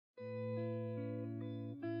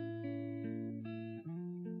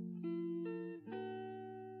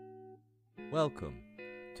Welcome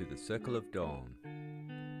to the Circle of Dawn.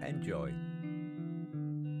 Enjoy.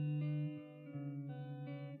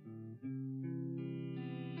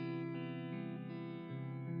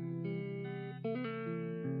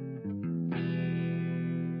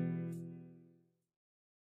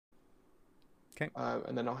 Okay.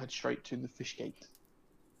 And then I'll head straight to the fish gate.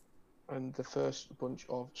 And the first bunch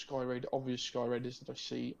of obvious Sky Raiders that I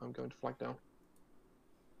see, I'm going to flag down.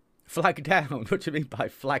 Flag down? What do you mean by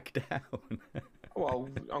flag down? Well,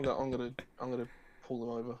 I'm gonna pull them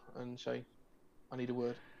over and say, I need a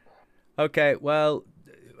word. Okay. Well,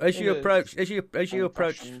 as In you a approach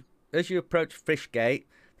old-fashioned- Fishgate,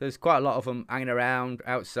 there's quite a lot of them hanging around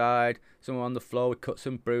outside. Some are on the floor with cuts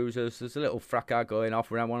and bruises. There's a little fracas going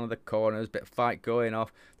off around one of the corners. Bit of fight going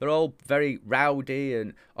off. They're all very rowdy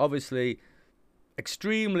and obviously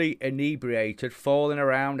extremely inebriated, falling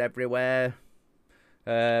around everywhere,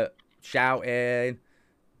 shouting.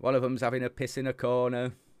 One of them's having a piss in a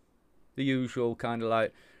corner. The usual kind of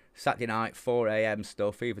like Saturday night 4 a.m.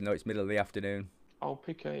 stuff, even though it's middle of the afternoon. I'll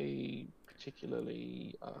pick a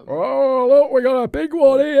particularly. Oh, look, we got a big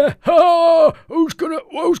one here. Oh, who's gonna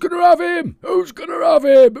have him? Who's gonna have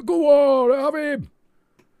him? Go on, have him.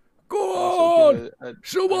 Go I'll on. give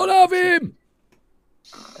Someone have him.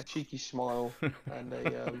 a cheeky smile and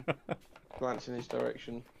a glance in his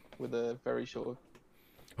direction with a very sort of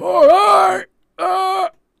All right.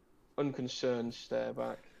 unconcerned stare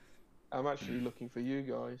back. I'm actually looking for you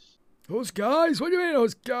guys. Those guys? What do you mean,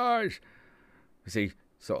 those guys? As he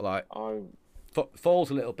sort of like I'm falls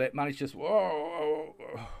a little bit, manages. Whoa.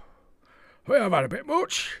 We have had a bit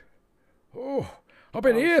much. Oh, I've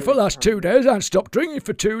been Oh, here so for the you last can- 2 days. I haven't stopped drinking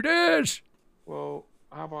for 2 days. Well,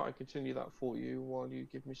 how about I continue that for you while you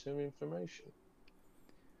give me some information?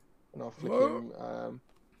 And I'll flick Well- him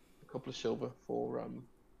a couple of silver for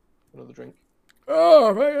another drink.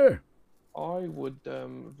 Oh, man. I would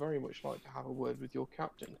very much like to have a word with your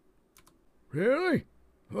captain. Really?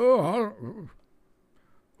 Oh,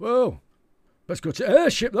 well, best go to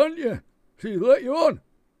airship, don't you? See, they let you on.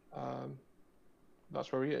 That's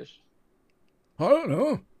where he is. I don't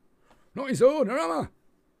know. Not his owner, am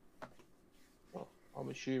I? Well, I'm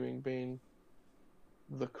assuming, being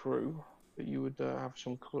the crew, that you would have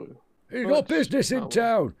some clue. He's Well, got business in well.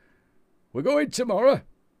 town. We're going tomorrow.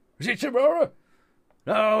 Is it tomorrow?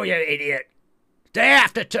 Oh, you idiot. Day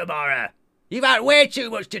after tomorrow. You've had way too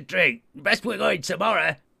much to drink. Best we're going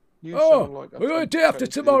tomorrow. You Oh, sound like we're going day turn after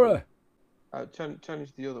to the other- tomorrow. turn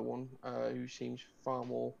to the other one, who seems far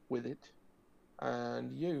more with it,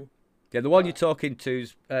 and you. Yeah, the one you're talking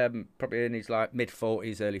to's probably in his like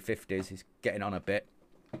mid-40s, early 50s. He's getting on a bit.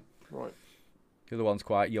 Right. The other one's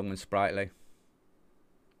quite young and sprightly.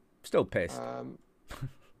 Still pissed.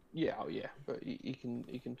 Yeah, oh yeah, but he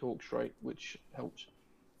can talk straight, which helps.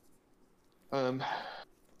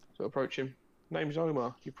 So approach him. Name's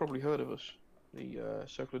Omar. You've probably heard of us, the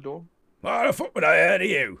Circle of Dawn. Why the fuck would I heard of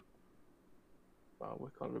you? Well, we're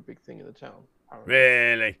kind of a big thing in the town.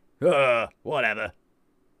 Apparently. Really? Whatever.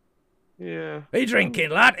 Yeah. Are you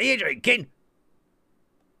drinking, lad? Are you drinking?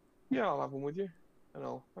 Yeah, I'll have one with you, and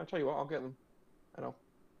I'll tell you what, I'll get them, and I'll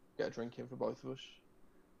get a drink in for both of us.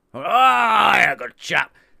 Oh, yeah, good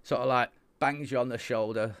chap. Sort of like bangs you on the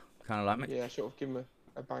shoulder, kind of like Yeah, sort of give him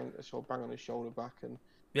a bang, a sort of bang on his shoulder back, and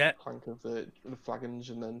Yeah. clank of the flagons,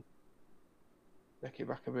 and then neck it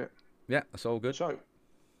back a bit. yeah, that's all good. So,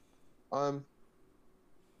 I'm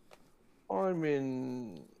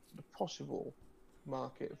in the possible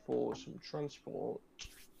market for some transport,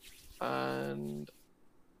 and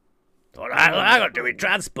What I got to do with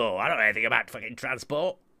transport? I don't know anything about fucking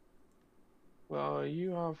transport. well,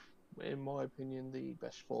 you have, in my opinion, the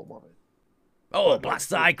best form of it. Oh, blast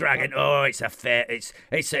thy dragon. Oh, it's a fair,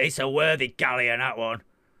 it's a worthy galleon, that one.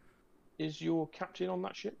 Is your captain on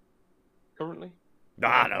that ship currently?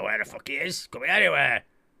 I don't know where the fuck he is. Could be anywhere.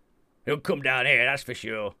 He'll come down here, that's for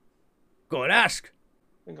sure. Go and ask.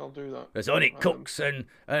 I think I'll do that. There's only cooks and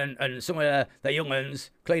some of the young uns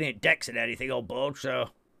cleaning decks and anything on board, so...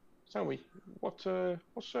 Tell me, what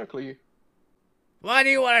circle are you? What do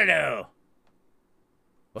you want to know?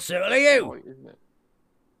 What circle are you? Right, isn't it?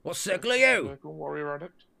 What circle are you? Circle Warrior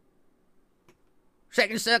Adept.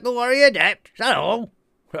 Second circle warrior adept? Is that all?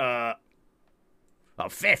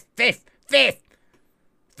 Fifth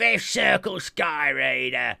circle Sky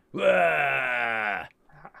Raider. How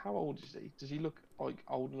old is he? Does he look like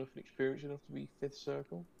old enough and experienced enough to be 5th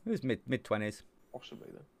circle? He's mid-20s. Possibly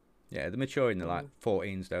then. Yeah, they're maturing. They're like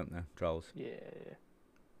 14s, don't they? Trolls. Yeah.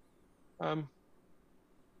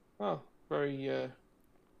 Oh, very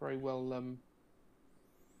well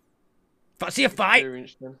Fancy a fight?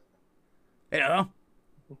 experienced then. You know?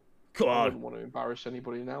 Come I on. wouldn't want to embarrass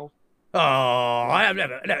anybody now. Oh, I have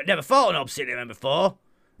never fought an obsidian before.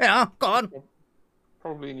 Yeah, go on.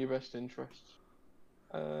 Probably in your best interests.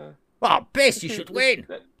 Oh, piss, you should win.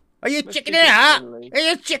 Are you let's chicken keep in it heart? friendly. Are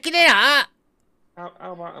you chicken in heart?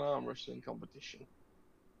 How about an arm wrestling competition?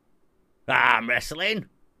 Arm wrestling?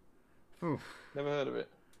 Never heard of it.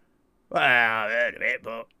 Well, I've heard of it,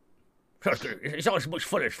 but it's not as much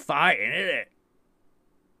fun as fighting, is it?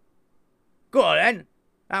 Go on then.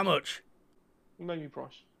 How much? Name your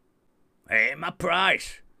price. Ain't my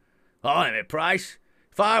price. Oh, ain't my price.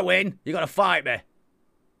 If I win, you gotta fight me.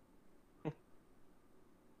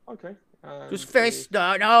 Okay. Just fists.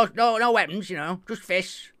 No weapons, you know. Just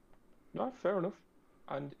fists. No, fair enough.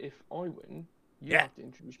 And if I win, you Yeah. have to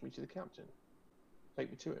introduce me to the captain.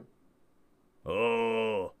 Take me to him.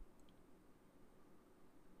 Oh.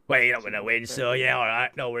 Well, you're not gonna win, so yeah,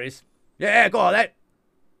 alright, no worries. Yeah, go on then.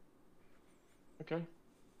 Okay.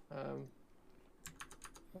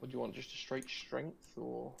 What do you want? Just a straight strength,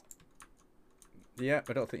 or? Yeah,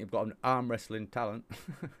 I don't think you've got an arm wrestling talent.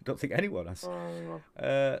 I don't think anyone has.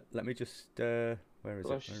 Let me just. Where is The it?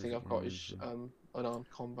 closest thing I've got is unarmed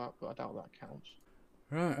combat, but I doubt that counts.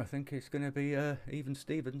 Right, I think it's going to be even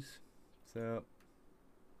Stevens. So.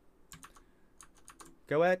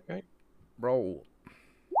 Go ahead. Okay. Roll.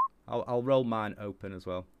 I'll roll mine open as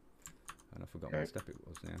well. And I forgot Okay. what step it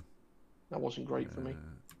was now. That wasn't great for me.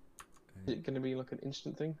 Is it going to be like an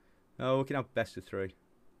instant thing? Oh, we can have best of 3.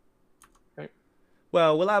 Okay.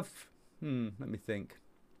 Well, we'll have. Let me think.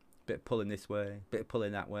 Bit of pulling this way, bit of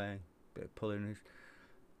pulling that way, bit of pulling this.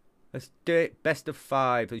 Let's do it best of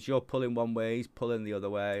 5. As you're pulling one way, he's pulling the other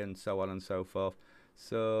way, and so on and so forth.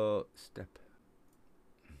 So step.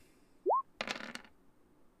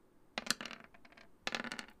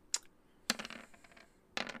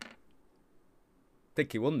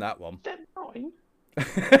 Think he won that one. Step 9?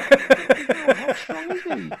 How strong is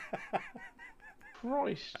he?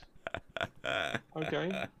 Christ.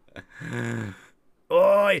 Okay.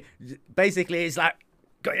 Oi! Basically, it's like,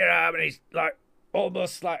 got your arm and he's like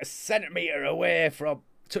almost like a centimetre away from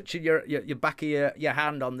Touching your back of your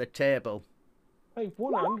hand on the table. Hey,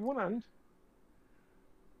 one hand.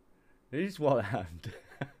 It is one hand.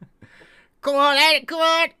 Come on, then, come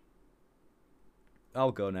on!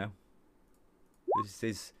 I'll go now. This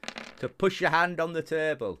is to push your hand on the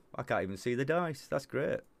table. I can't even see the dice. That's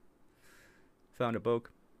great. Found a bug.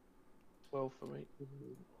 12 for me.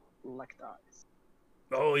 Like dice.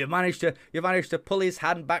 Oh, you managed to pull his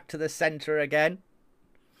hand back to the centre again.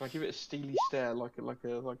 Can I give it a steely stare, like a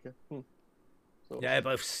sort of Yeah,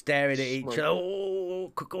 both staring at each smoke. other.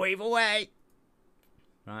 Oh, could go either way.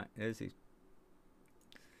 Right, here's his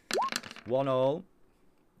 1-1.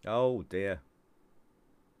 Oh dear.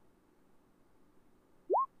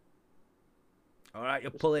 All right, you're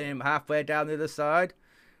pulling him halfway down the other side.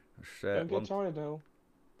 Don't get tired now.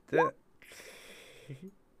 This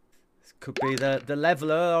could be the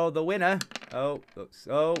leveler or the winner. Oh, looks.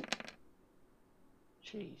 Oh.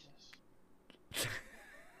 Jesus.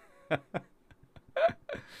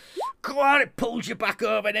 Come on, it pulls you back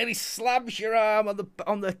over and then he slams your arm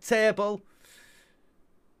On the table.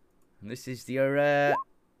 And this is your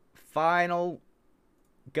final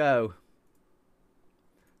go.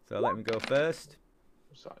 So let me go first.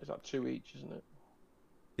 Is that 2 each, isn't it?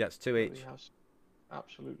 Yeah, it's 2 each. He has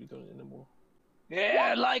absolutely done it anymore.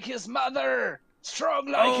 Yeah, like his mother.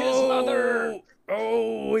 Strong like his mother.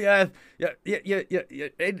 Oh yeah,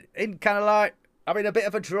 in kind of like having a bit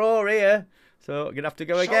of a draw here. So I'm gonna have to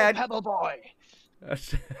go Show again. Pebble Boy.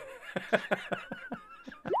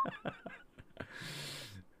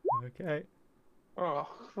 Okay. Oh,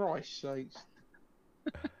 Christ's sakes.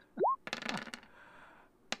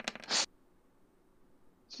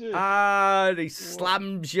 Dude, And he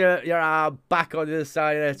slams your arm back on the other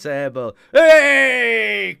side of the table.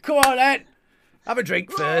 Hey, come on then. Have a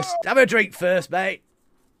drink first. Have a drink first, mate.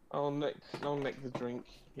 I'll neck the drink.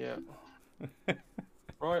 Yeah.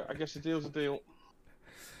 Right, I guess a deal's a deal.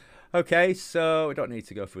 Okay, so we don't need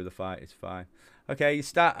to go through the fight. It's fine. Okay, you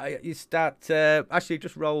start. Actually,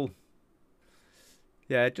 just roll.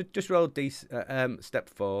 Yeah, just roll step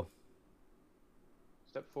 4.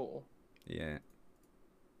 Step 4. Yeah.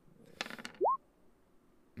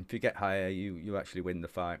 If you get higher, you actually win the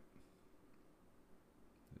fight.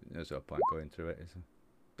 There's no point going through it, is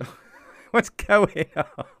there? What's going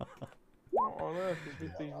on? What on earth is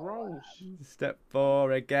with these rolls? Step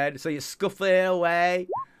 4 again. So you're scuffling away,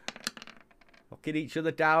 knocking each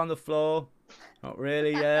other down on the floor. Not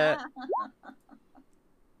really. And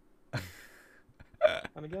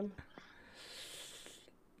again?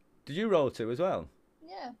 Did you roll 2 as well?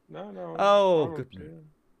 Yeah. No. Oh, I rolled good. 2.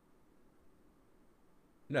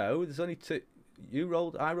 No, there's only two. You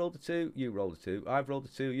rolled. I rolled a 2. You rolled a 2. I've rolled a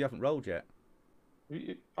 2. You haven't rolled yet.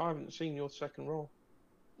 I haven't seen your second roll.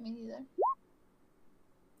 Me neither.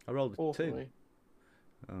 I rolled a Or for 2. me.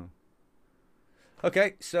 Oh.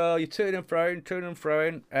 Okay, so you're turning and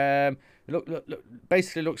throwing. Look.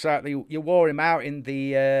 Basically, looks like you wore him out in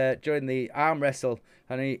the during the arm wrestle,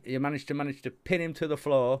 and you managed to pin him to the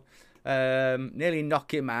floor, nearly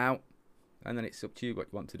knock him out, and then it's up to you what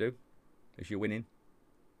you want to do, as you're winning.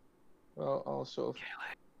 Well, I'll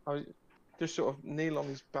just sort of kneel on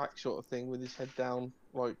his back, sort of thing, with his head down,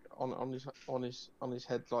 like on his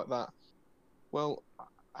head like that. Well,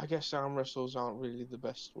 I guess arm wrestles aren't really the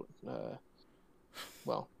best,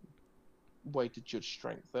 way to judge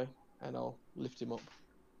strength, though, and I'll lift him up.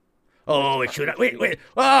 Oh, it should have. Wait.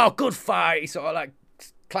 Oh, good fight. He sort of like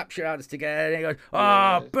claps your hands together and he goes, oh,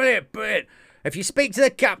 Yeah. brilliant. If you speak to the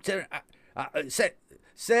captain,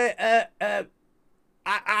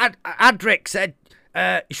 Adric said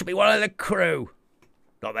you should be one of the crew.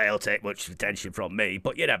 Not that he'll take much attention from me,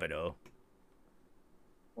 but you never know.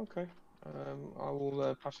 Okay. I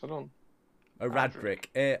will pass that on. Radric,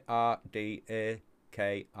 Ardakik.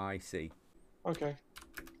 Okay.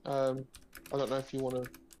 I don't know if you want to.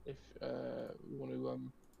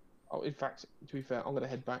 Oh, in fact, to be fair, I'm going to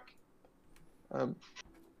head back.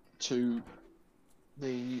 To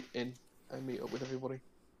the inn and meet up with everybody.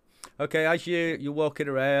 Okay, as you're walking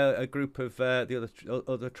around, a group of the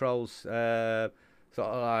other trolls sort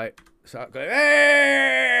of going,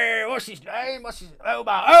 hey, what's his name?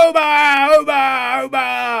 Omar!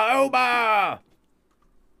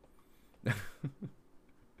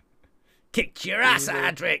 Kicked your ass,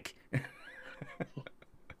 Adric.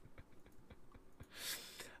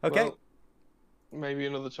 Okay. Well, maybe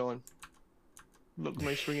another time. Look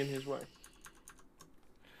may swing in his way.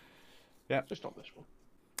 Yeah. Just not this one.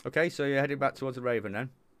 Okay, so you're heading back towards the Raven then?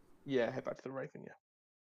 Yeah, head back to the Raven, yeah.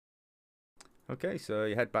 Okay, so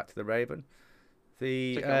you head back to the Raven.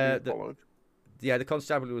 Think I'll be followed. The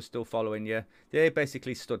constabulary was still following you. They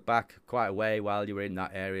basically stood back quite a way while you were in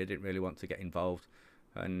that area, didn't really want to get involved.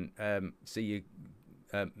 And see you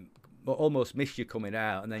almost missed you coming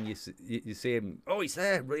out, and then you see him, oh, he's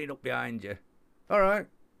there, running up behind you. All right.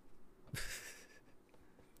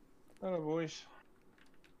 Hello, boys.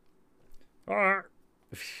 All right.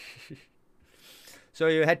 So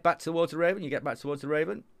you head back towards the Raven. You get back towards the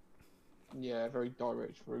Raven. Yeah, very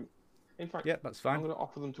direct route. In fact, Yeah, that's I'm fine. going to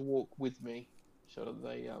offer them to walk with me, so that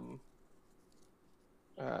they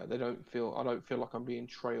don't feel. I don't feel like I'm being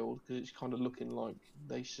trailed, because it's kind of looking like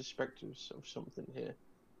they suspect us of something here,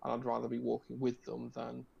 and I'd rather be walking with them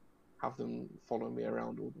than have them follow me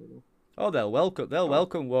around all day long. Oh, they'll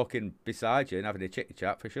welcome walking beside you and having a chit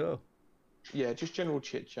chat for sure. Yeah, just general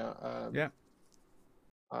chit chat. Yeah.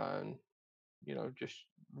 And just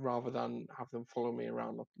rather than have them follow me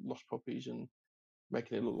around like lost puppies and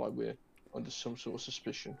making it look like we're under some sort of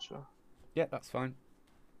suspicion. So, Yeah, that's fine.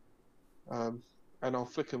 and I'll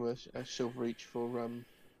flick them a silver each for to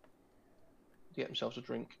get themselves a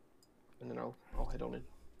drink, and then I'll head on in.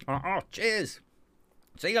 Oh, cheers.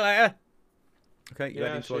 See you later. Okay, you're Yeah,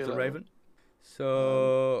 heading see you towards the later. Raven.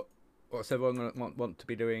 So, what's everyone going to want to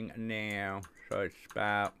be doing now? So it's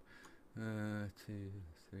about 2,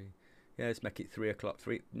 3. Yeah, let's make it 3 o'clock.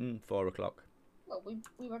 4 o'clock. Well,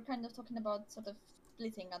 we were kind of talking about sort of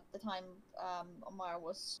splitting at the time. Omar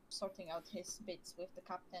was sorting out his bits with the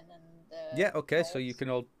captain and the. Yeah, okay. So you trolls. can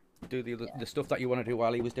all do the Yeah. the stuff that you want to do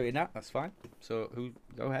while he was doing that. That's fine. So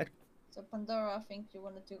go ahead. So Pandora, I think you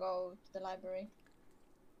wanted to go to the library.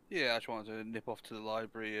 Yeah, I just wanted to nip off to the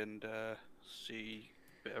library and see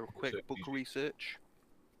a bit of quick book research.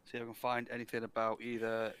 See if I can find anything about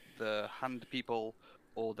either the hand people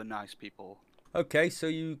or the nice people. Okay, so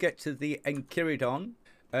you get to the Enchiridion.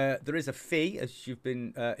 There is a fee, as you've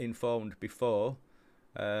been informed before,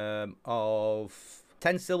 of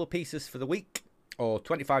 10 silver pieces for the week, or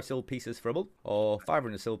 25 silver pieces for a month, or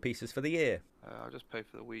 500 silver pieces for the year. I'll just pay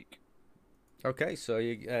for the week. Okay, so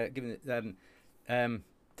you're giving them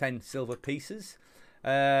 10 silver pieces.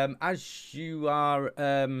 As you are...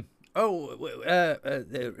 the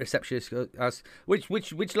receptionist asks,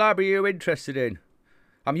 which library are you interested in?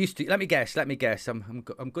 I'm used to. Let me guess. I'm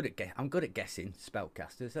good at guessing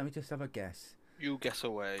spellcasters. Let me just have a guess. You guess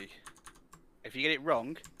away. If you get it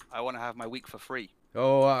wrong, I want to have my week for free.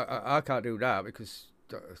 Oh, I can't do that because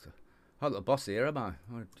I'm not the boss here, am I?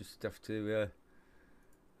 I just have to.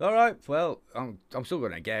 All right. Well, I'm still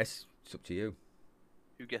going to guess. It's up to you.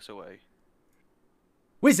 You guess away.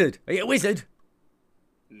 Wizard. Are you a wizard?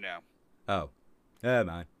 No. Oh,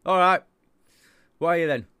 man. All right. Why are you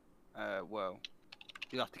then? Well,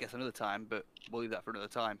 You'll have to guess another time, but we'll leave that for another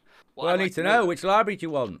time. What Well, I'd I like need to know though- which library do you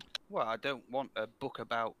want? Well, I don't want a book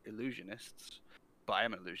about illusionists, but I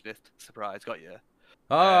am an illusionist. Surprise, got you.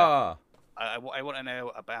 Ah, I want to know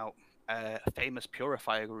about famous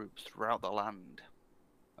purifier groups throughout the land.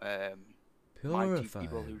 Mighty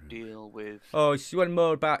people who purifier. deal with. Oh, so you want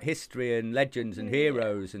more about history and legends and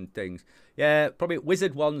heroes and things? Yeah, probably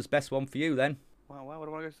Wizard one's best one for you then. Well, why would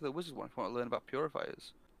I want to go to the wizard one if I want to learn about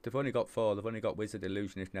purifiers? They've only got 4. They've only got Wizard,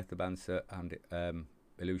 Illusionist, Necromancer, and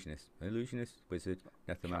Illusionist. Illusionist, Wizard,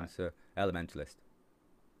 Necromancer, Elementalist.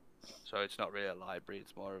 So it's not really a library;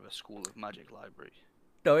 it's more of a school of magic library.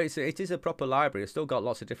 No, it is a proper library. It's still got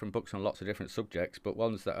lots of different books on lots of different subjects, but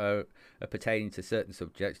ones that are pertaining to certain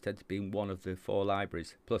subjects tend to be in one of the 4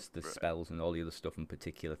 libraries, plus the Right. spells and all the other stuff and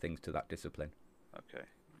particular things to that discipline. Okay,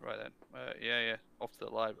 right then. Yeah. Off to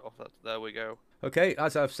the live. Off that. There we go. Okay,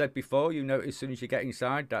 as I've said before, you notice as soon as you get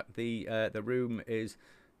inside that the room is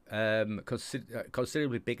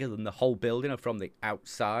considerably bigger than the whole building from the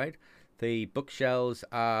outside. The bookshelves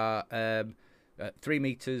are 3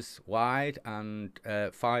 meters wide and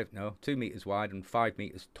 2 meters wide and 5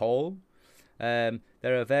 meters tall. There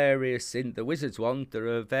are various in the Wizards one. There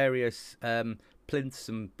are various plinths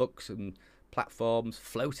and books and platforms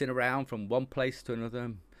floating around from one place to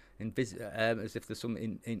another, as if there's some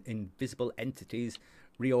invisible entities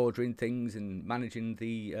reordering things and managing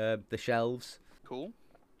the shelves. Cool.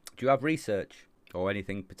 Do you have research or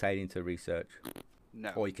anything pertaining to research?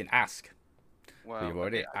 No. Or you can ask. Well, you've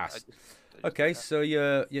already yeah, asked. I just Okay, asked. so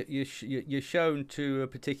you're shown to a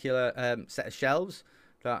particular set of shelves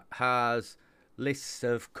that has lists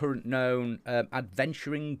of current known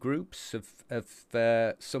adventuring groups of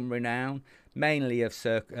some renown, mainly of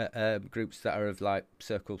groups that are of like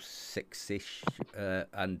Circle 6-ish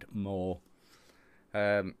and more,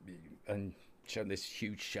 and shown this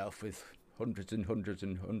huge shelf with hundreds and hundreds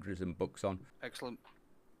and hundreds of books on. Excellent.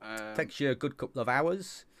 Takes you a good couple of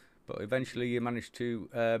hours, but eventually you manage to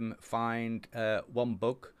find one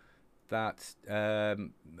book that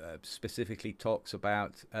specifically talks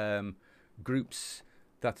about groups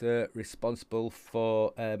that are responsible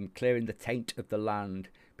for clearing the taint of the land,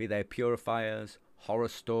 be they purifiers, horror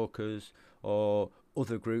stalkers, or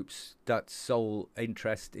other groups that sole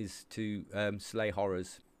interest is to slay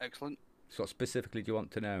horrors. Excellent. So what specifically do you want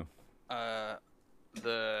to know?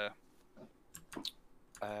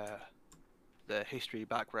 The history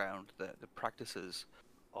background, the practices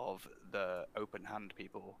of the open hand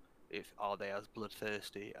people. Are they as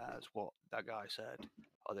bloodthirsty as what that guy said?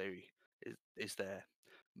 Are they? Is there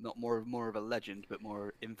not more of a legend, but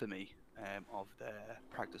more infamy of their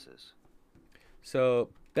practices? So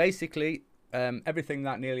basically, everything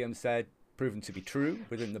that Neelium said proven to be true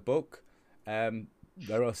within the book.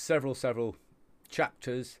 There are several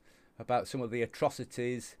chapters about some of the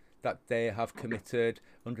atrocities that they have committed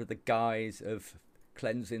under the guise of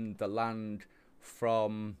cleansing the land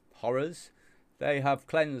from horrors. They have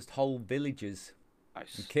cleansed whole villages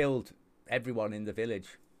Nice. and killed everyone in the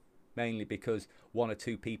village, mainly because 1 or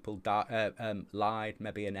 2 people lied,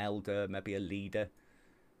 maybe an elder, maybe a leader.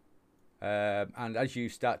 And as you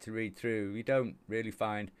start to read through, you don't really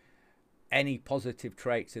find any positive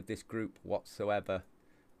traits of this group whatsoever.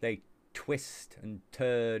 They twist and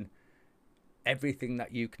turn everything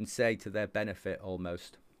that you can say to their benefit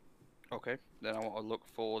almost. Okay. Then I want to look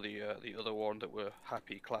for the other one that were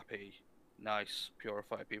happy, clappy, nice,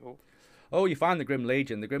 purified people. Oh, you find the Grim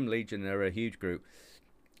Legion. The Grim Legion are a huge group,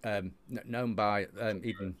 known by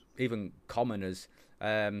even commoners.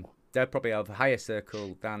 They're probably of a higher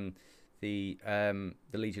circle than the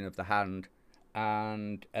Legion of the Hand,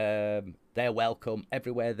 and they're welcome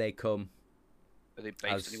everywhere they come. Are they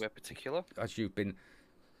based anywhere particular? As you've been,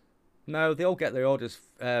 no, they all get their orders.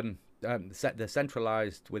 They're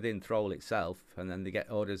centralised within Thrall itself, and then they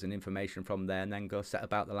get orders and information from there, and then go set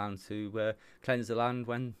about the land to cleanse the land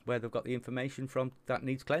where they've got the information from that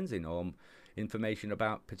needs cleansing, or information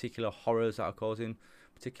about particular horrors that are causing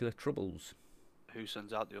particular troubles. Who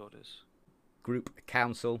sends out the orders? Group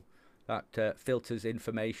council that filters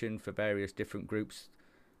information for various different groups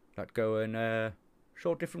that go and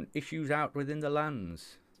sort different issues out within the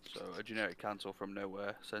lands. So a generic council from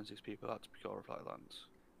nowhere sends these people out to purify lands.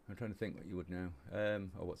 I'm trying to think what you would know,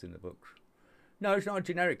 or what's in the book. No, it's not a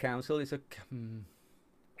generic council. It's a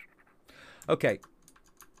okay.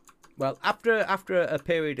 Well, after a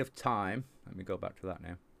period of time, let me go back to that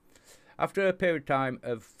now. After a period of time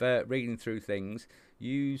of reading through things,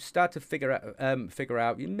 you start to figure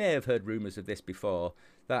out. You may have heard rumours of this before,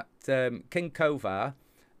 that King Kovar,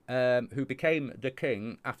 who became the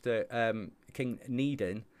king after King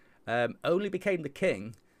Needin, only became the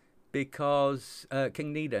king because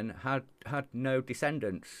King Nedan had no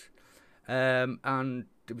descendants, and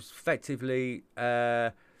it was effectively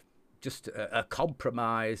just a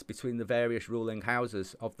compromise between the various ruling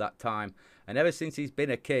houses of that time. And ever since he's been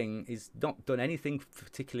a king, he's not done anything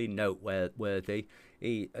particularly noteworthy.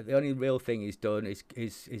 The only real thing he's done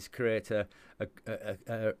is create a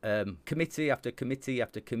committee after committee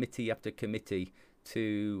after committee after committee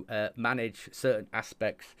to manage certain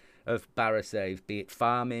aspects of Barasave, be it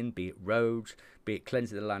farming, be it roads, be it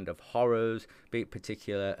cleansing the land of horrors, be it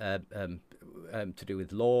particular to do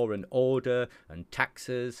with law and order and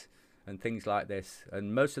taxes and things like this.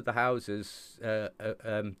 And most of the houses,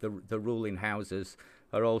 the ruling houses,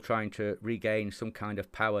 are all trying to regain some kind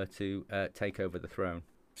of power to take over the throne.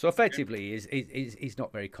 So effectively, he's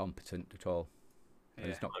not very competent at all. And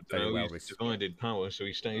he's not very well he's divided power, so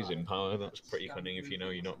he stays in power. That's pretty cunning if you know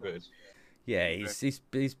you're not good. Yeah, he's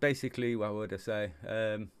basically, what would I say?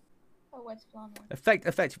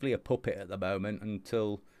 Effectively a puppet at the moment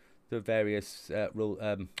until the various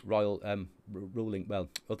ruling, well,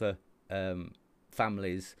 other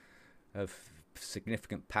families of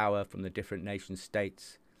significant power from the different nation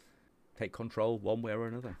states take control one way or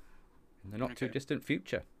another in the not too distant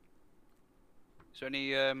future. Is there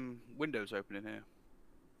any windows open in here?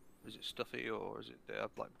 Is it stuffy, or is it they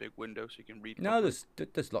have like big windows so you can read? No, there's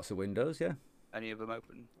lots of windows. Yeah. Any of them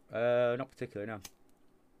open? Not particularly. No.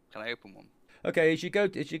 Can I open one? Okay, as you go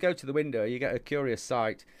to the window, you get a curious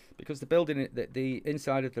sight because the building, the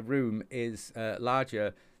inside of the room is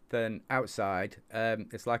larger than outside.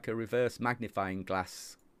 It's like a reverse magnifying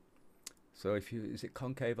glass. So is it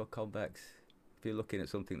concave or convex? If you're looking at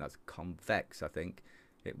something that's convex, I think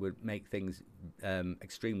it would make things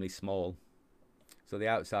extremely small. So the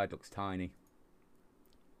outside looks tiny.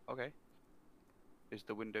 Okay. Is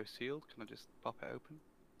the window sealed? Can I just pop it open?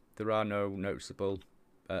 There are no noticeable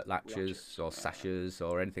latches or sashes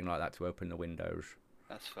or anything like that to open the windows.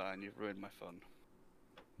 That's fine. You've ruined my fun.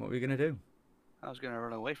 What were you going to do? I was going to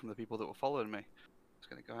run away from the people that were following me. I was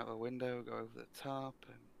going to go out the window, go over the top,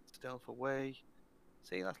 and stealth away.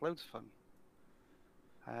 See, that's loads of fun.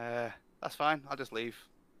 That's fine. I'll just leave.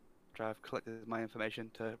 I've collected my information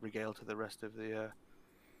to regale to the rest of the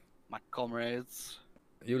my comrades.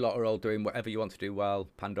 You lot are all doing whatever you want to do while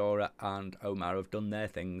Pandora and Omar have done their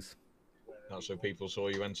things. Not so people saw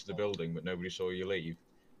you enter the building, but nobody saw you leave.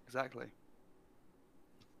 Exactly.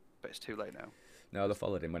 But it's too late now. No, they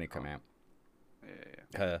followed him when he came out.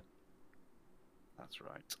 Yeah. Her. That's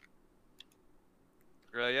right.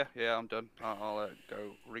 Yeah, I'm done. I'll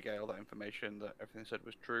go regale that information that everything said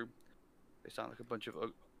was true. They sound like a bunch of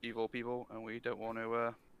evil people, and we don't want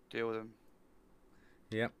to deal with them.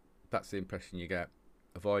 Yep, that's the impression you get.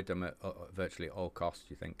 Avoid them at virtually all costs,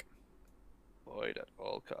 you think? Avoid at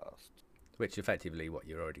all costs. Which effectively, what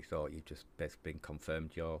you already thought, you've just been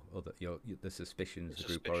confirmed the suspicions the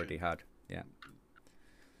group already had. Yeah.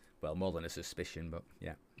 Well, more than a suspicion, but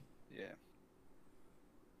yeah. Yeah.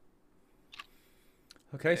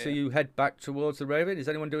 Okay, so you head back towards the Raven. Is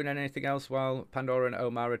anyone doing anything else while Pandora and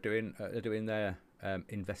Omar are doing their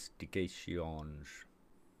investigations?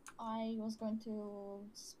 I was going to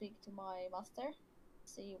speak to my master,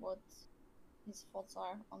 see what his thoughts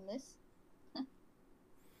are on this,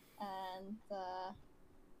 and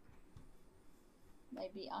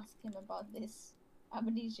maybe ask him about this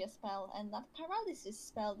amnesia spell and that paralysis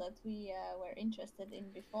spell that we were interested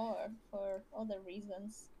in before for other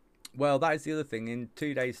reasons. Well, that is the other thing. In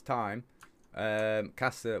 2 days' time,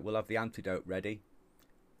 Casa will have the antidote ready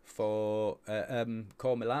for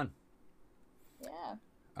Cor Milan. Yeah.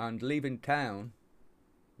 And leaving town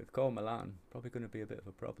with Cor Milan probably going to be a bit of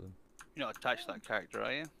a problem. You're not attached to that character,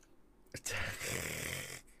 are you?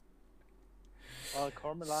 Well,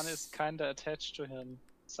 Cor Milan is kinda attached to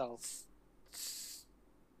himself.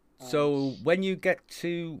 So when you get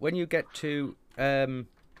to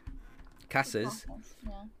Casa's,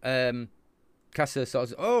 Casa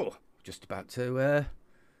says, "Oh, just about to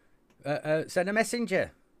send a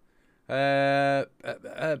messenger. Karen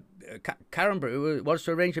Brew wants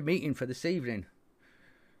to arrange a meeting for this evening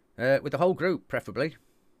with the whole group, preferably."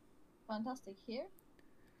 Fantastic. Here?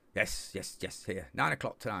 Yes, here. 9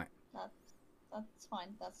 o'clock tonight. That's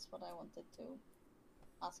fine. That's what I wanted to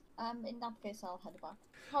ask. In that case, I'll head back.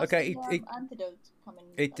 How's Okay, the antidote coming?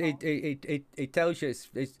 It tells you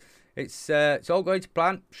it's all going to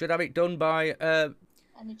plan. Should have it done by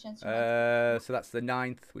Any chance? so that's the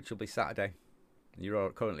 9th, which will be Saturday.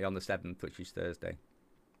 You're currently on the 7th, which is Thursday.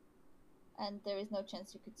 And there is no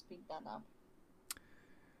chance you could speed that up.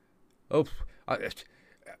 Oh, I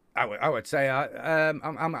would say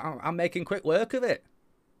I'm making quick work of it.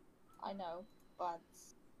 I know, but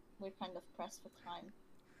we're kind of pressed for time.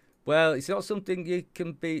 Well, it's not something you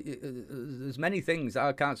can be. There's many things that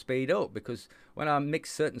I can't speed up because when I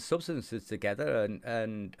mix certain substances together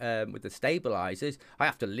and with the stabilizers, I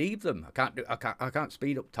have to leave them. I can't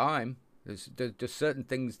speed up time. There's certain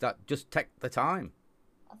things that just take the time.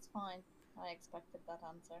 That's fine. I expected that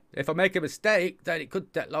answer. If I make a mistake, then it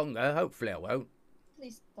could take longer. Hopefully, I won't.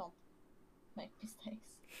 Please don't make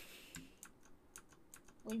mistakes.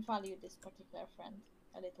 We value this particular friend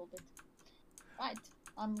a little bit. Right,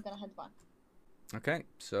 I'm gonna head back. Okay,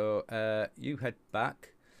 so you head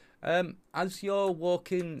back. As you're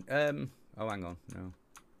walking, oh, hang on, no.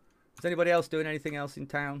 Is anybody else doing anything else in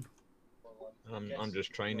town? I'm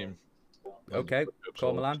just training. Okay,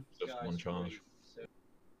 Cormoran. Just one charge.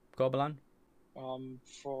 Cormoran.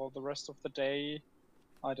 For the rest of the day,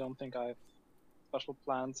 I don't think I have special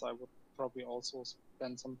plans. I would probably also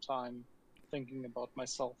spend some time thinking about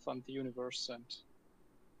myself and the universe, and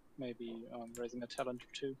maybe raising a talent or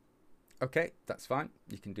two. Okay, that's fine.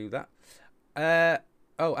 You can do that.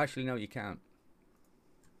 Oh, actually, no, you can't.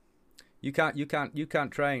 You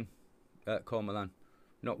can't train at Cormoran.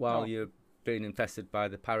 Not while you're being infested by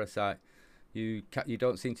the parasite. You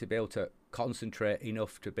don't seem to be able to concentrate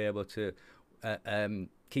enough to be able to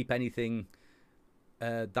keep anything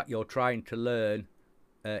that you're trying to learn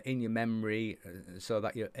in your memory, so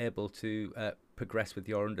that you're able to progress with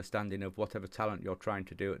your understanding of whatever talent you're trying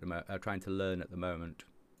to do at the trying to learn at the moment.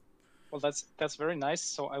 Well, that's very nice.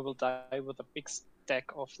 So I will die with a big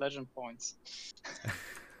stack of legend points.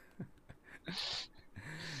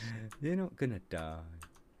 You're not gonna die,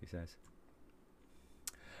 he says.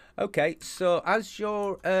 Okay, so as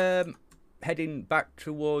you're heading back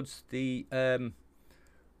towards the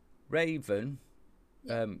Raven,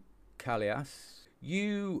 Callias,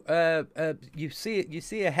 you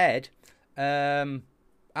see ahead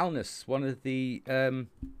Alnus, one of the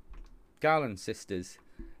Garland sisters,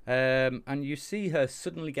 and you see her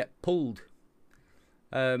suddenly get pulled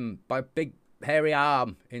by a big hairy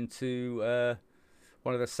arm into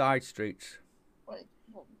one of the side streets. Wait,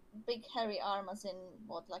 big hairy arm as in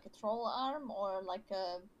what, like a troll arm or like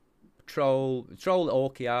a troll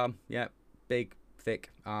orky arm? Yeah, big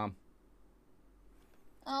thick arm.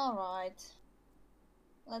 All right,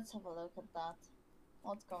 let's have a look at that.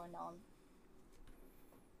 What's going on?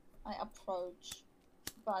 I approach,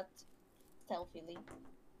 but stealthily.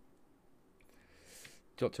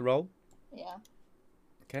 Do you want to roll? Yeah.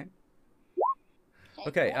 Okay.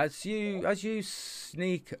 Okay, as you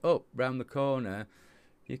sneak up round the corner,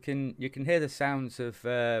 you can hear the sounds of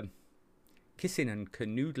kissing and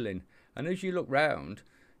canoodling, and as you look round,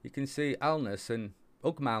 you can see Alnus and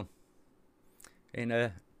Ugmal in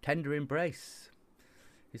a tender embrace.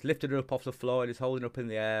 He's lifted her up off the floor and he's holding her up in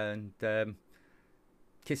the air and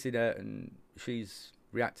kissing her, and she's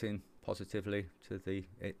reacting positively to the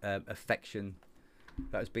affection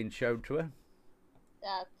that has been shown to her.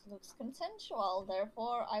 That looks consensual,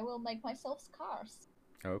 therefore I will make myself scarce.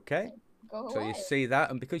 Okay. Go So away. you see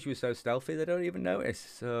that, and because you were so stealthy, they don't even notice.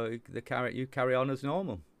 So you carry on as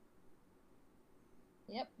normal.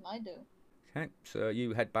 Yep, I do. Okay, so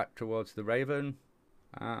you head back towards the Raven.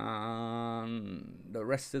 The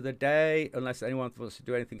rest of the day, unless anyone wants to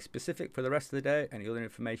do anything specific for the rest of the day, any other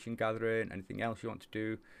information gathering, anything else you want to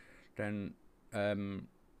do, then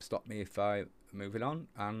stop me if I'm moving on.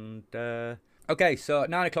 And okay, so at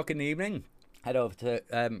 9 o'clock in the evening, head over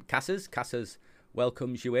to Cass's. Cass's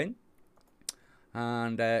welcomes you in,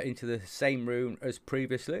 and into the same room as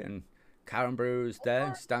previously, and Karen Brewer's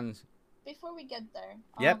there, stands. Before we get there,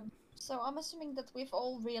 Yep. So I'm assuming that we've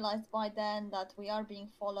all realized by then that we are being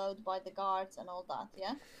followed by the guards and all that,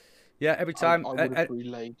 yeah? Yeah, every time. I would have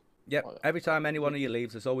relayed. Yep, every time any one of you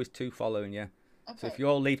leaves, there's always 2 following you. Okay. So if you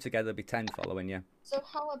all leave together, there'll be 10 following you. So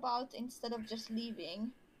how about instead of just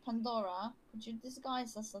leaving, Pandora, could you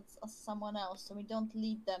disguise us as someone else so we don't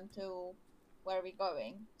lead them to where we're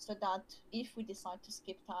going? So that if we decide to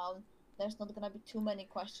skip town, there's not gonna be too many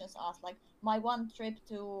questions asked. Like, my one trip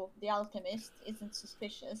to the Alchemist isn't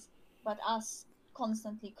suspicious, but us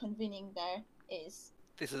constantly convening there is.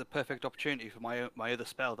 This is a perfect opportunity for my other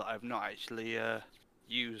spell that I've not actually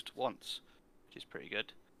used once, which is pretty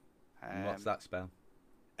good. And what's that spell?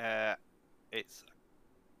 It's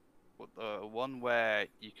the one where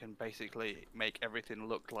you can basically make everything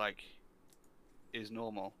look like is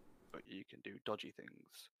normal, but you can do dodgy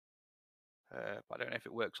things. But I don't know if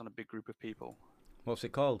it works on a big group of people. What's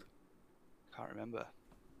it called? Can't remember.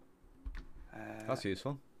 That's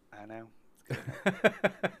useful. I know. It's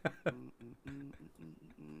good.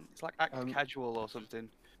 It's like act casual or something.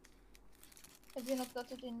 Have you not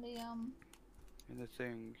got it in the In the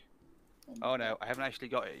thing. Oh no, I haven't actually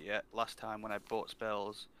got it yet. Last time when I bought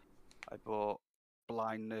spells, I bought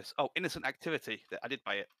blindness. Oh, innocent activity. I did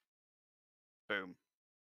buy it. Boom.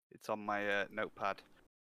 It's on my notepad.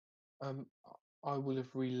 I will have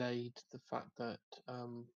relayed the fact that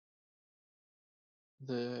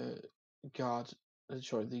the guard,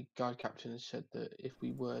 the guard captain has said that if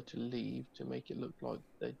we were to leave, to make it look like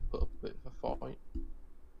they'd put up a bit of a fight,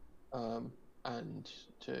 and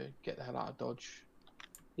to get the hell out of Dodge,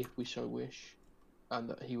 if we so wish, and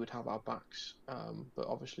that he would have our backs. But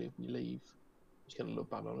obviously, if we leave, he's going to look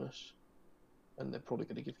bad on us, and they're probably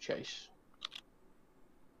going to give chase.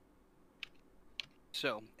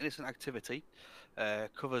 So, innocent activity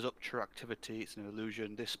covers up true activity. It's an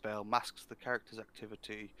illusion. This spell masks the character's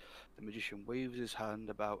activity. The magician waves his hand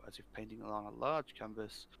about as if painting along a large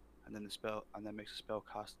canvas, and then makes a spell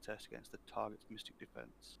cast test against the target's mystic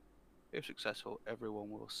defense. If successful, everyone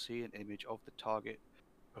will see an image of the target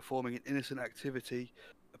performing an innocent activity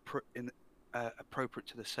appropriate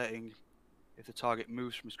to the setting. If the target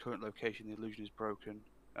moves from his current location, the illusion is broken.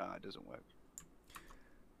 It doesn't work.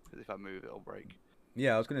 Because if I move, it'll break.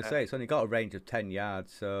 Yeah, I was going to say, it's only got a range of 10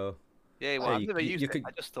 yards, so... Yeah, well, I've never used it. Could...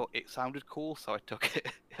 I just thought it sounded cool, so I took it.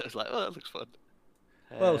 I was like, oh, that looks fun.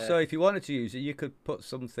 Well, so if you wanted to use it, you could put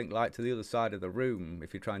something like to the other side of the room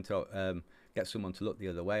if you're trying to get someone to look the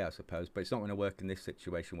other way, I suppose. But it's not going to work in this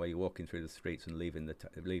situation where you're walking through the streets and leaving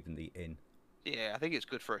the inn. Yeah, I think it's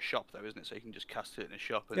good for a shop, though, isn't it? So you can just cast it in a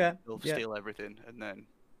shop and they'll steal everything and then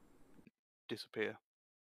disappear.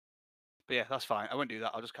 But yeah, that's fine. I won't do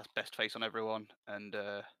that. I'll just cast Best Face on everyone and...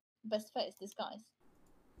 Best Face, disguise.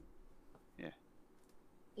 Yeah.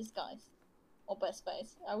 Disguise. Or Best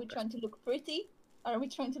Face. Are we trying to look pretty? Or are we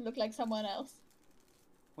trying to look like someone else?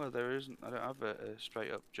 Well, there isn't. I don't have a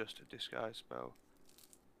straight up just a disguise spell.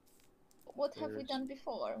 What have we done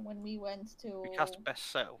before when we went to... We cast Best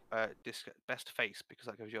Face, because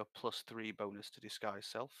that gives you a +3 bonus to disguise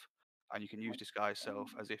self. And you can use disguise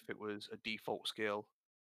self as if it was a default skill,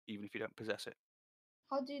 even if you don't possess it.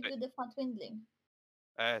 How do you do the fat windling?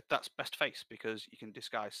 That's Best Face, because you can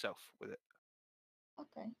disguise self with it.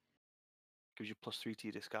 Okay. Gives you +3 to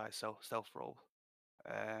your disguise stealth roll.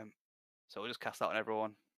 So we'll just cast that on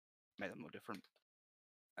everyone, make them look different,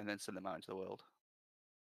 and then send them out into the world.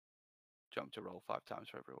 Jump to roll 5 times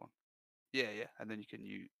for everyone. Yeah, and then you can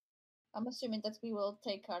use... I'm assuming that we will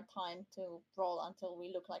take our time to roll until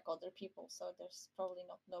we look like other people, so there's probably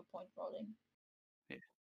no point rolling.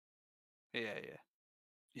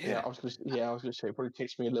 Yeah, I was gonna say it probably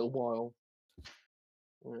takes me a little while.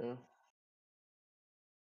 Yeah.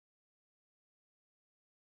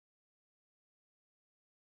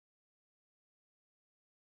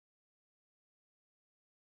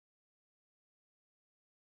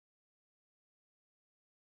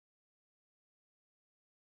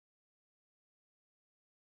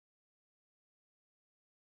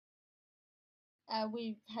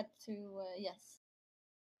 We've had to, yes.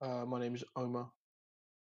 My name is Omar.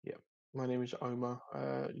 Yeah, my name is Omar.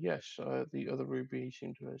 Yes, the other ruby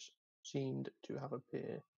seemed to have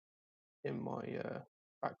appeared in my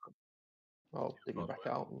background. I'll dig it back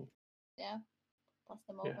out and Pass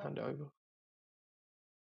them over. hand it over.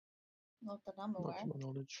 Not that I'm aware. Not to my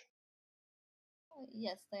knowledge.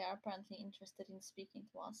 Yes, they are apparently interested in speaking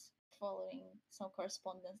to us, following some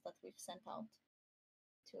correspondence that we've sent out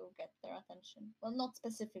to get their attention. Well, not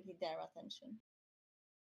specifically their attention,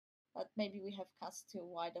 but maybe we have cast too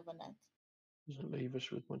wide of a net. Doesn't leave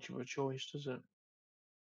us with much of a choice, does it?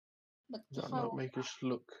 But does that not make us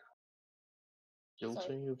look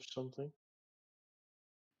guilty of something?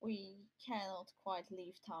 We cannot quite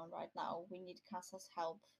leave town right now. We need Casa's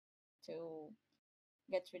help to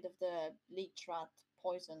get rid of the leech rat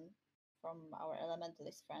poison from our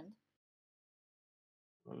elementalist friend.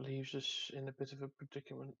 It leaves us in a bit of a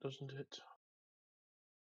predicament, doesn't it?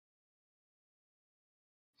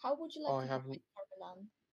 How would you like to do it, Carmelan?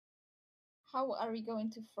 How are we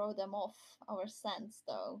going to throw them off our scents,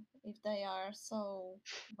 though? If they are so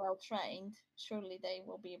well trained, surely they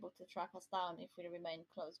will be able to track us down if we remain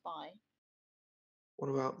close by. What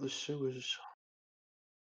about the sewers?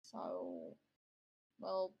 So,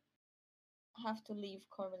 we'll have to leave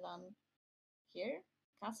Cormelan here.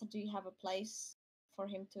 Casa, do you have a place for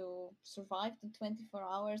him to survive the 24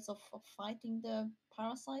 hours of fighting the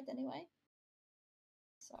parasite anyway?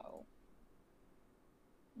 So,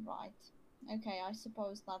 right. Okay, I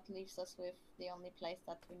suppose that leaves us with the only place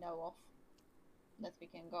that we know of that we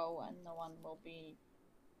can go, and no one will be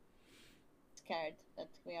scared that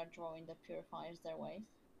we are drawing the purifiers their ways.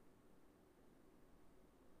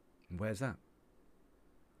 Where's that?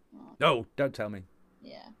 No, don't tell me.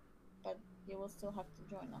 Yeah, but he will still have to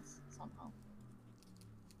join us somehow.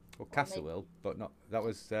 Well, Or Castle maybe- will, but not. That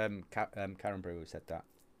was Karen Brew who said that.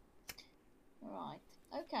 Right.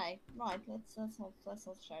 Okay. Right. Let's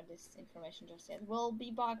not share this information just yet. We'll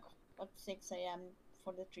be back at 6 a.m.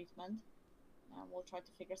 for the treatment, and we'll try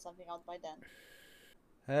to figure something out by then.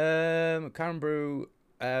 Karen Brew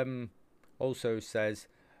also says,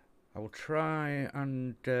 I will try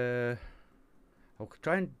and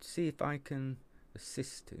see if I can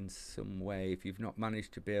assist in some way. If you've not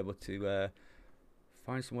managed to be able to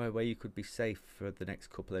find somewhere where you could be safe for the next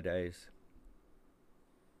couple of days.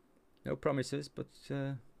 No promises, but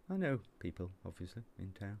I know people, obviously,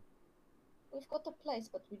 in town. We've got a place,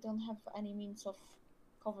 but we don't have any means of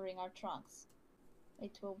covering our tracks.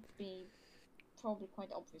 It will be probably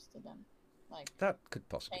quite obvious to them. Like That could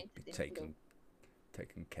possibly painted be in blue.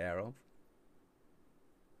 taken care of.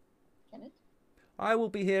 Can it? I will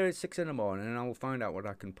be here at 6 in the morning, and I will find out what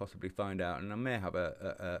I can possibly find out, and I may have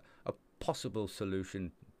a possible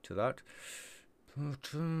solution to that.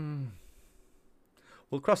 But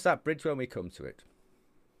we'll cross that bridge when we come to it.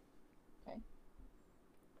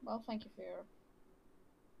 Well, thank you for your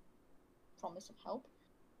promise of help,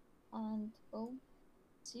 and we'll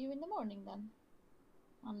see you in the morning then.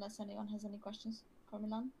 Unless anyone has any questions,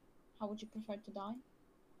 Cormilan, how would you prefer to die?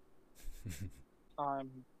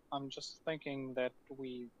 I'm just thinking that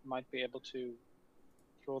we might be able to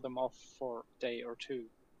throw them off for a day or two.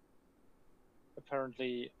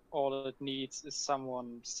 Apparently, all it needs is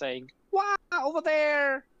someone saying, "Wow, over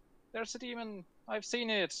there! There's a demon! I've seen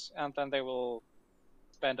it!" And then they will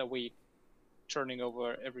spend a week turning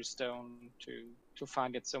over every stone to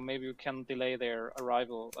find it. So maybe we can delay their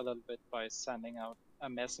arrival a little bit by sending out a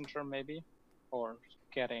messenger, maybe, or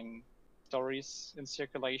getting stories in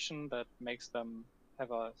circulation that makes them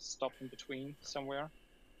have a stop in between somewhere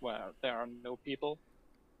where there are no people.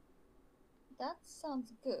 That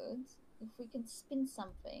sounds good. If we can spin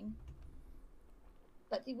something.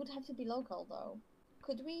 But it would have to be local, though.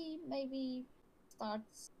 Could we maybe start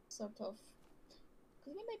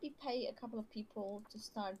Could we maybe pay a couple of people to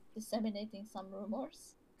start disseminating some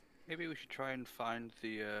rumors? Maybe we should try and find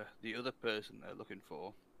the other person they're looking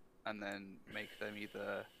for, and then make them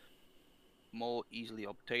either more easily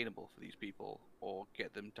obtainable for these people, or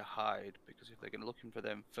get them to hide. Because if they're going to looking for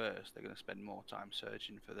them first, they're going to spend more time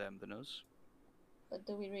searching for them than us. But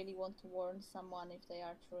do we really want to warn someone if they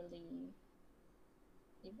are truly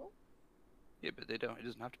evil? Yeah, but they don't. It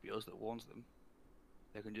doesn't have to be us that warns them.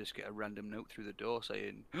 They can just get a random note through the door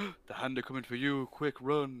saying, "The Hand are coming for you! Quick,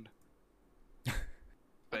 run!" I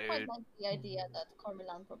quite like the idea that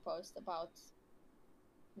Cormilan proposed about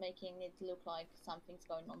making it look like something's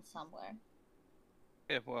going on somewhere.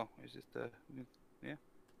 Yeah, well, it's just yeah.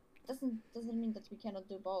 Doesn't mean that we cannot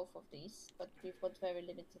do both of these, but we've got very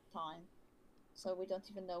limited time, so we don't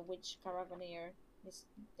even know which caravaneer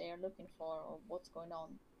they are looking for or what's going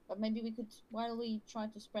on. But maybe we could, while we try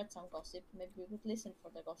to spread some gossip, maybe we could listen for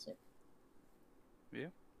the gossip. Yeah.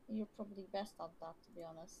 You're probably best at that, to be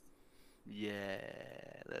honest. Yeah,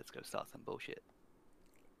 let's go start some bullshit.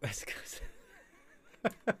 Let's go.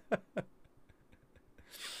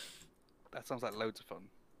 That sounds like loads of fun.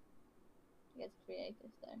 Get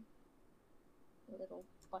creative there. A little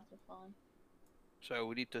butterfly. So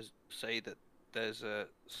we need to say that there's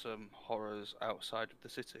some horrors outside of the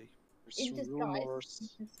city. In There's disguise, rumors.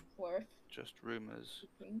 which is worth Just rumours.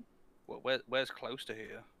 keeping. Where's close to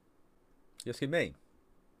here? You asking me?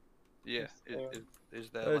 Yeah. Yes, Is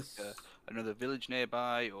there There's- like another village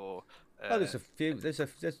nearby, or? Oh, there's a few. There's a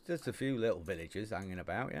few little villages hanging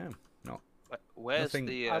about. Yeah. Where's nothing-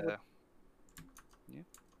 the? I would-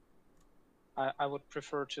 I would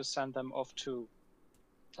prefer to send them off to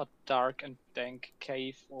a dark and dank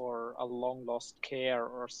cave or a long lost care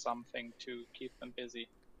or something to keep them busy.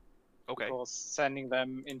 Okay. Because sending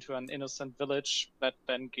them into an innocent village that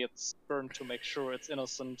then gets burned to make sure it's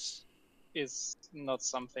innocent is not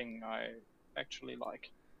something I actually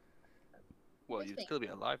like. Well, Good you'd thing. still be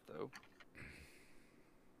alive though.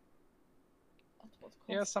 At what cost?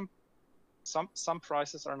 Yeah, some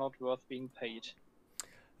prices are not worth being paid.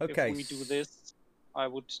 Okay. If we do this, I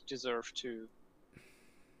would deserve to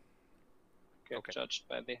get Okay. judged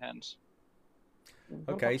by the hand.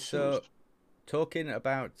 What Okay, about so sewers? talking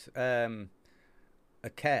about a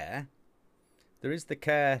care, there is the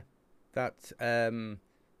care that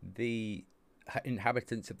the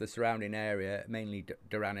inhabitants of the surrounding area, mainly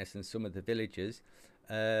Duranis and some of the villages,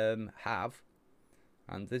 have.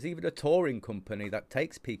 And there's even a touring company that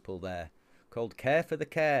takes people there called Care for the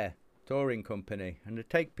Care Touring Company. And they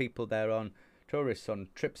take people there on tourists on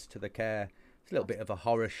trips to the care. It's a little bit of a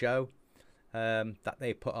horror show. that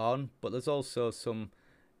they put on, but there's also some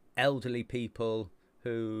elderly people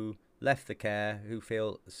who left the care who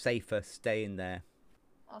feel safer staying there.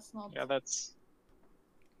 That's not. Yeah, that's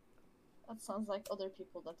That sounds like other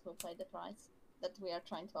people that will pay the price that we are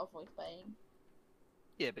trying to avoid paying.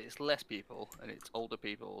 Yeah, but it's less people and it's older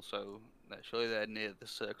people, so surely they're near the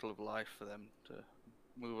circle of life for them to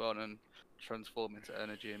move on and transform into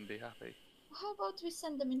energy and be happy. How about we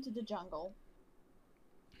send them into the jungle?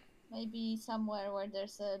 Maybe somewhere where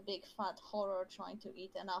there's a big fat horror trying to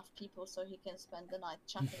eat enough people so he can spend the night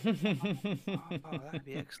chatting with them. Oh, that'd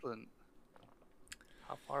be excellent.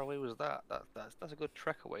 How far away was that? That's a good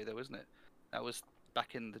trek away, though, isn't it? That was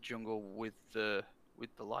back in the jungle with the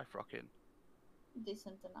life rock in.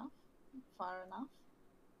 Decent enough, far enough.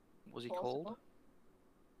 What was he Plausible. called?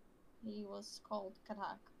 He was called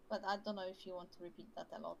Katak, but I don't know if you want to repeat that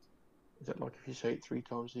a lot. Is that like if you say it 3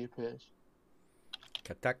 times, he appears?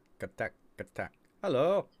 Katak, katak, katak.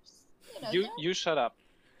 Hello. you shut up.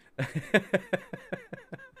 There are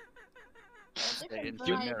Stay different into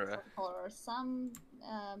your varieties mirror. of horror. Some,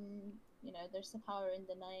 there's a power in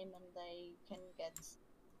the name, and they can get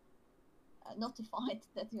notified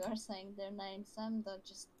that you are saying their name. Some that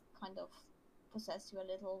just kind of possess you a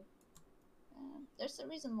little. There's a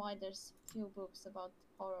reason why there's few books about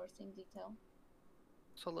horrors in detail.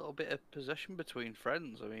 It's a little bit of possession between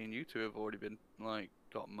friends. I mean, you two have already been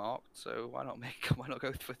got marked, so why not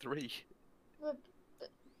go for 3? But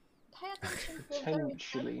pay attention to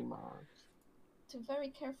Potentially marked. to very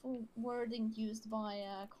careful wording used by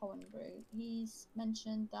Cohen Brew. He's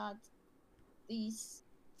mentioned that these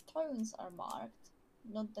stones are marked,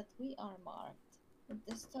 not that we are marked, but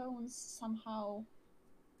the stones somehow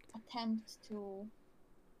attempt to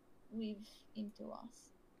weave into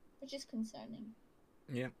us, which is concerning.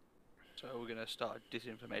 Yeah. So we're gonna start a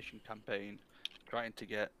disinformation campaign, trying to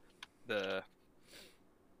get the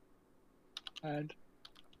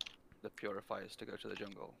purifiers to go to the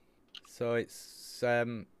jungle. So it's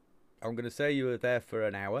I'm going to say you were there for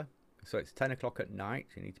an hour. So it's 10 o'clock at night.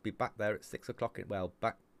 You need to be back there at 6 o'clock.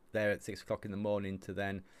 Back there at 6 o'clock in the morning to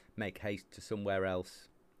then make haste to somewhere else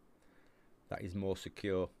that is more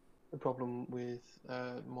secure. The problem with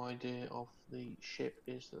my idea of the ship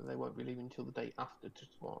is that they won't be leaving until the day after to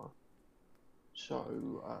tomorrow.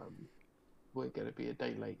 So we're going to be a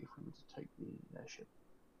day late if we were to take the airship.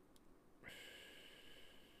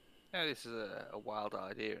 Yeah, this is a wild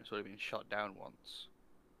idea. It's already been shot down once,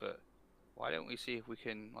 but why don't we see if we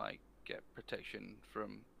can get protection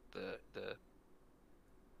from the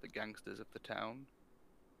gangsters of the town?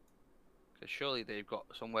 Because surely they've got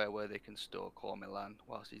somewhere where they can store Cormilan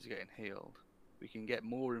whilst he's getting healed. We can get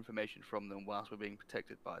more information from them whilst we're being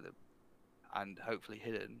protected by them, and hopefully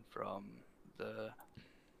hidden from the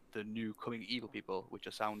new coming evil people, which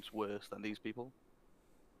sounds worse than these people.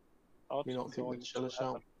 You not think they'd sell us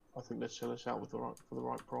out? I think they'd sell us out for the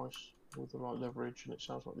right price, with the right leverage, and it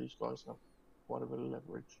sounds like these guys have quite a bit of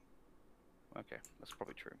leverage. Okay, that's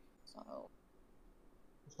probably true. So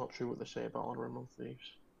It's not true what they say about honor among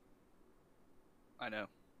thieves. I know.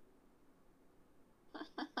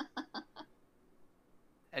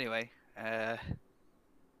 Anyway,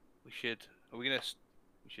 we should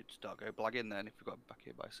start go blagging then if we got back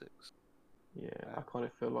here by 6. Yeah, I kind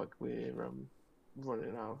of feel like we're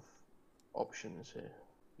running out of options here.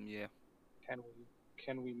 Yeah.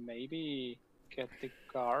 Can we maybe get the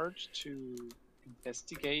guard to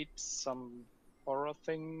investigate some horror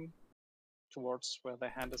thing towards where the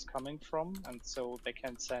hand is coming from, and so they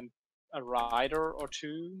can send a rider or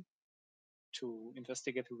 2 to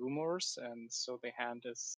investigate the rumors, and so the hand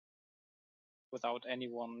is, without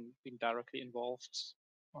anyone being directly involved,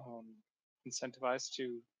 incentivized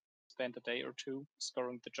to spend a day or 2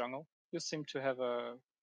 scouring the jungle. You seem to have a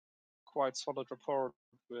quite solid rapport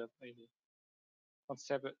with a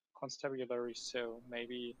constabulary, so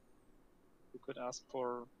maybe you could ask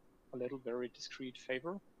for a little very discreet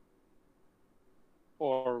favor.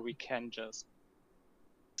 Or we can just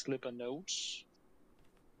slip a note,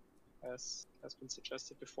 as has been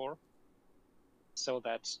suggested before, so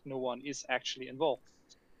that no one is actually involved.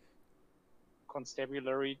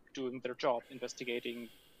 Constabulary doing their job, investigating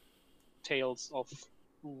tales of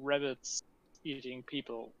rabbits eating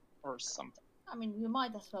people or something. I mean, we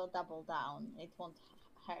might as well double down. It won't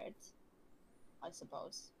hurt, I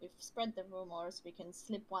suppose. We've spread the rumors. We can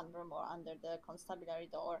slip one rumor under the constabulary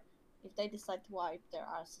door. If they decide to wipe their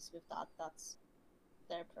asses with that, that's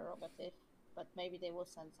their prerogative. But maybe they will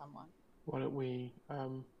send someone. Why don't we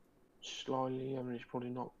slyly, I mean it's probably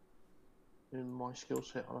not in my skill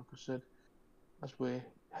set, like I said, as we're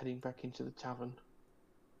heading back into the tavern,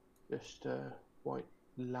 just quite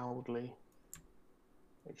loudly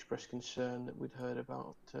expressed concern that we'd heard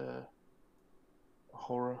about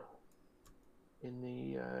horror in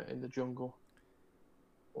the jungle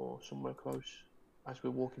or somewhere close as we're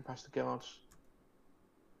walking past the guards.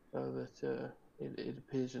 That it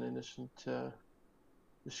appears an innocent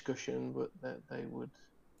discussion, but that they would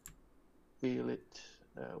feel it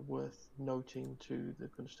worth noting to the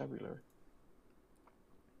constabulary.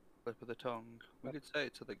 Slip of the tongue. We could say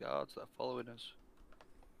it to the guards that are following us.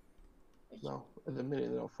 Well, at the minute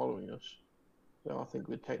they're not following us, so I think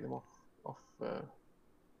we'd take them off.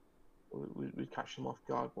 We'd catch them off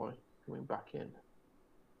guard by coming back in,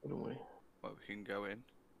 wouldn't we? Well, we can go in, and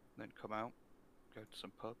then come out, go to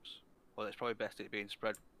some pubs. Well, it's probably best it being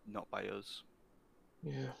spread not by us.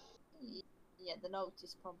 Yeah. Yeah, the note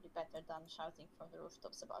is probably better than shouting from the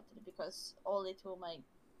rooftops about it, because all it will make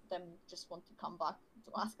them just want to come back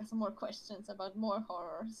to ask us more questions about more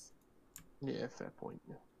horrors. Yeah, fair point.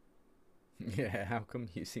 Yeah. Yeah, how come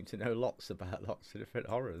you seem to know lots about lots of different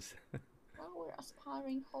horrors? Well, we're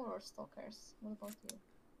aspiring horror stalkers. What about you?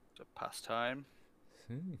 It's a pastime.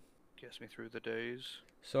 Hmm. Gets me through the days.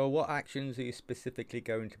 So what actions are you specifically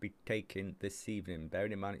going to be taking this evening?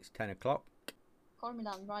 Bearing in mind it's 10 o'clock.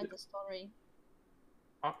 Cormilan, write the story.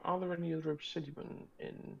 Are there any other obsidian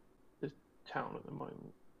in the town at the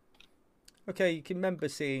moment? Okay, you can remember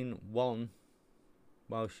seeing one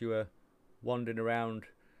whilst you were wandering around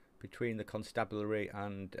between the constabulary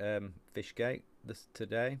and Fishgate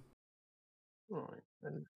today. Right,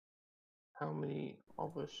 and how many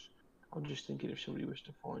of us? I'm just thinking if somebody was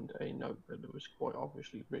to find a note that was quite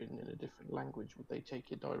obviously written in a different language, would they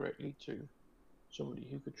take it directly to somebody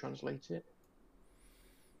who could translate it?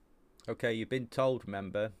 Okay, you've been told,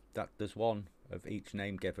 remember, that there's one of each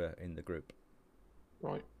name giver in the group.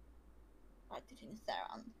 Right. Write it in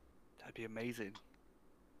Theron. That'd be amazing.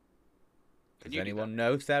 Does anyone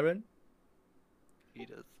know Theron? He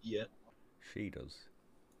does. Yeah. She does.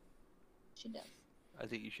 She does. I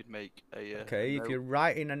think you should make a. Okay, if you're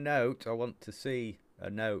writing a note, I want to see a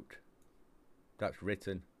note that's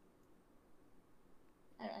written.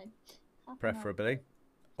 Alright. Preferably.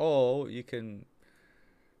 Or you can.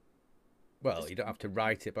 Well, you don't have to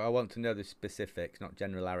write it, but I want to know the specifics, not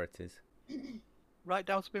generalities. Write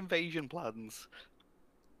down some invasion plans.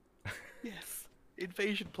 Yes,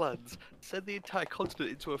 invasion plans. Send the entire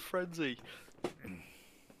continent into a frenzy.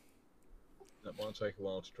 That might take a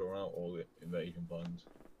while to draw out all the invasion plans.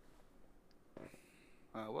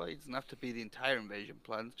 Well, it doesn't have to be the entire invasion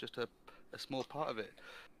plans, just a small part of it.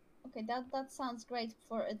 Okay, that sounds great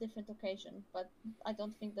for a different occasion, but I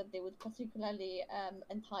don't think that they would particularly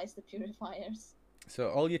entice the purifiers. So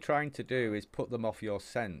all you're trying to do is put them off your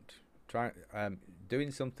scent.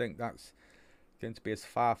 Doing something that's going to be as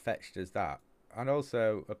far-fetched as that. And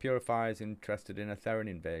also, a purifier is interested in a Theron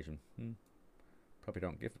invasion. Probably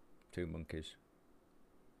don't give two monkeys.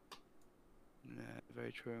 Yeah,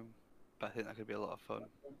 very true. But I think that could be a lot of fun.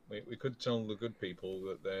 We could tell the good people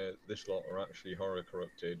that this lot are actually horror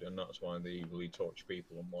corrupted, and that's why they evilly torch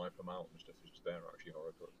people and wipe them out and stuff, is they're actually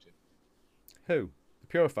horror corrupted. Who? The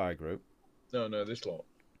purifier group? No, this lot.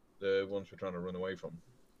 The ones we're trying to run away from.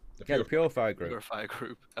 The purifier group. Purifier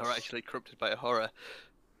group are actually corrupted by a horror.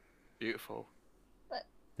 Beautiful. But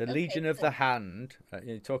The Legion of the Hand.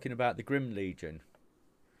 You're talking about the Grim Legion.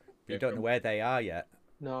 But you don't know where they are yet.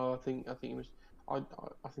 No, I think it was. I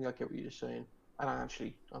think I get what you're saying, and I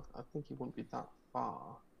think it wouldn't be that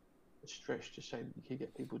far a stretch to say that you could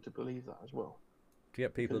get people to believe that as well. To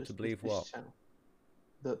get people to believe what?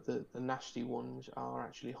 That the nasty ones are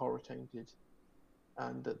actually horror tainted,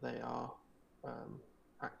 and that they are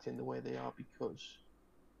acting the way they are because.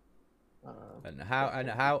 And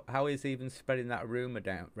how is even spreading that rumour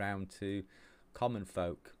round to common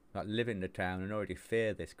folk that live in the town and already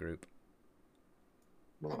fear this group?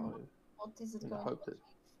 Well, what is it in the going hope to that be?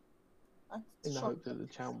 in the hope that the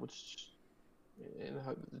town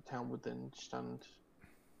would then stand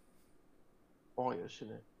by us in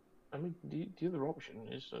it. I mean, the other option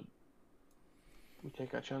is that we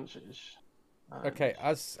take our chances. Okay,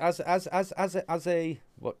 as a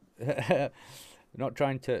what? Not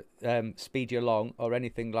trying to speed you along or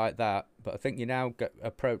anything like that, but I think you're now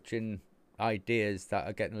approaching ideas that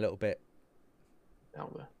are getting a little bit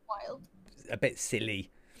out there, wild, a bit silly,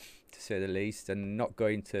 to say the least, and not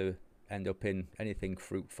going to end up in anything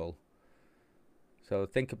fruitful. So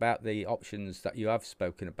think about the options that you have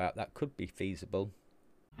spoken about that could be feasible.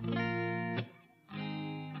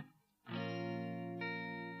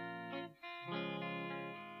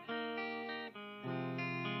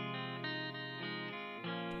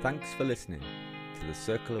 Thanks for listening to the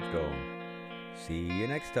Circle of Dawn. See you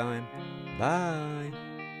next time. Bye.